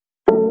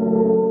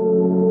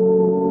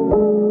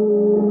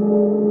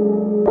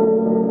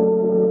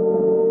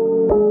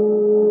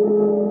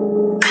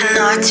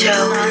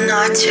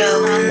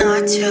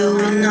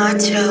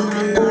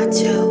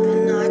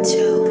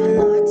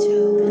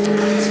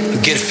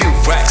Get a few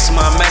racks in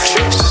my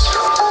mattress.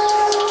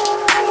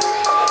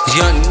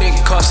 Young nigga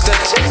cost that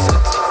tip.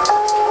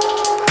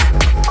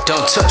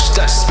 Don't touch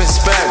that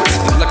expensive fabric.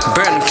 Like a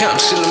bear in the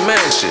couch in the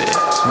mansion.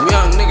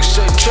 Young nigga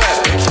straight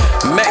trapping.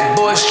 Mac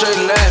boy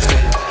straight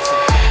laughing.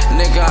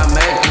 Nigga, I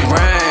make it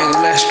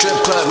rain. That strip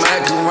club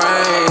make it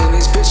rain.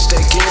 These bitches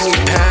they give me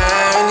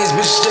pain. These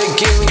bitches they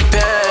give me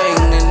pain.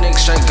 The nigga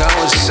straight go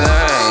insane.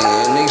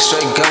 The nigga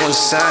straight go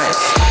insane.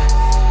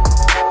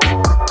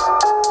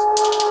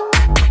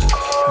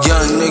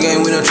 Young nigga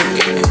ain't with no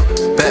trickin'.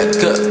 Back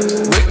up,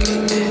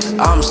 wicked.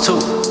 Arms too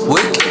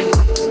wicked.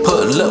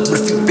 Pull up with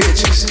a few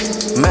bitches.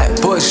 Mac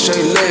boy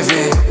straight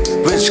living.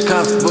 Rich,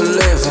 comfortable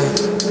living.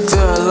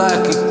 Feel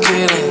like a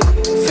killer.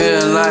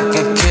 Feel like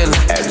a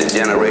killer. As the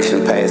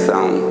generation pass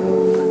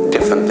on,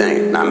 different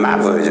things. Now my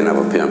version of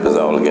a pimp is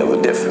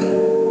altogether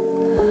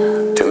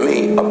different. To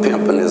me, a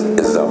pimpin'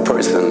 is a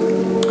person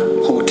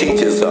who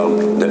teaches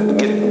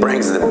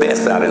brings the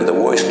best out in the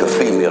worst of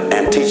female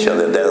and teach her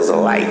that there's a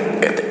light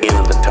at the end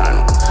of the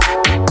tunnel.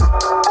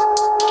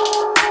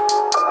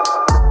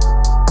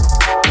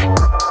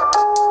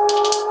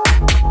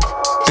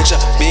 Bitch, I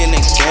be in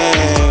the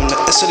game, the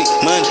SOD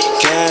money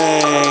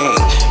gang.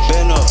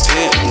 Better no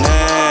pimp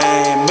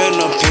name, better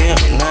no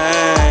pimp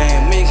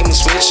name. Me and me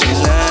switching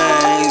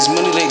lanes,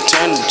 money they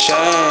turn the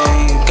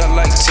chain. Got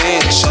like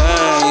 10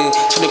 chains,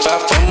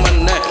 25 for my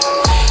neck,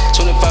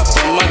 25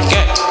 for my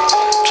gang,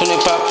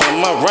 25 for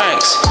my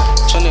ranks,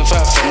 25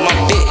 for my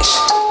bitch,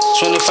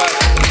 25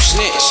 for you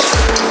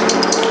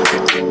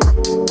snitch.